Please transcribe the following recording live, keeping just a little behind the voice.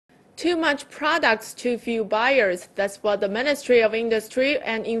Too much products, too few buyers. That's what the Ministry of Industry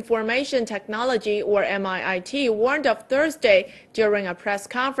and Information Technology, or MIIT, warned of Thursday during a press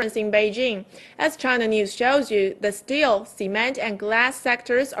conference in Beijing. As China News shows you, the steel, cement, and glass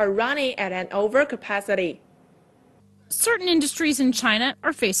sectors are running at an overcapacity. Certain industries in China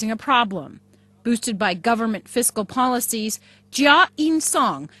are facing a problem. Boosted by government fiscal policies, Jia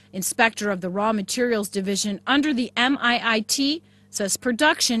In-song, inspector of the Raw Materials Division under the MIIT, says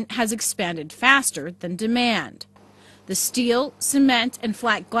production has expanded faster than demand. The steel, cement, and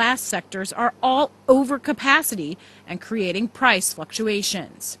flat glass sectors are all over capacity and creating price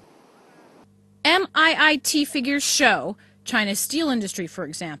fluctuations. MIIT figures show China's steel industry, for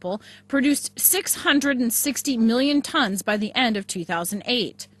example, produced 660 million tons by the end of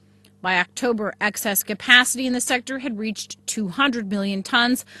 2008. By October, excess capacity in the sector had reached 200 million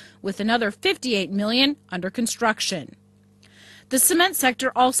tons, with another 58 million under construction. The cement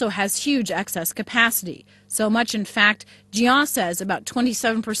sector also has huge excess capacity. So much, in fact, Jia says about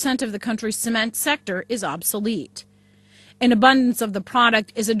 27% of the country's cement sector is obsolete. An abundance of the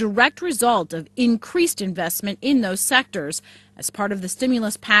product is a direct result of increased investment in those sectors as part of the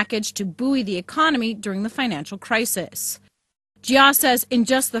stimulus package to buoy the economy during the financial crisis. Jia says in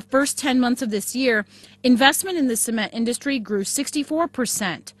just the first 10 months of this year, investment in the cement industry grew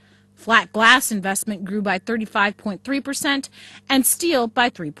 64%. Flat glass investment grew by 35.3% and steel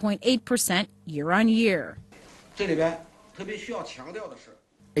by 3.8% year on year.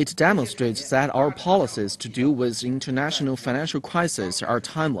 It demonstrates that our policies to deal with international financial crisis are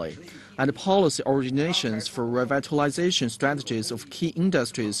timely, and policy originations for revitalization strategies of key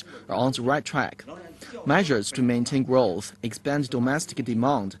industries are on the right track. Measures to maintain growth, expand domestic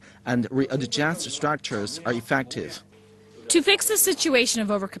demand, and readjust structures are effective. To fix the situation of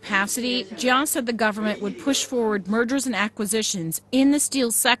overcapacity, Jia said the government would push forward mergers and acquisitions in the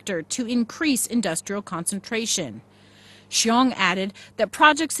steel sector to increase industrial concentration. Xiong added that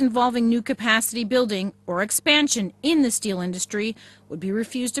projects involving new capacity building or expansion in the steel industry would be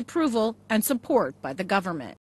refused approval and support by the government.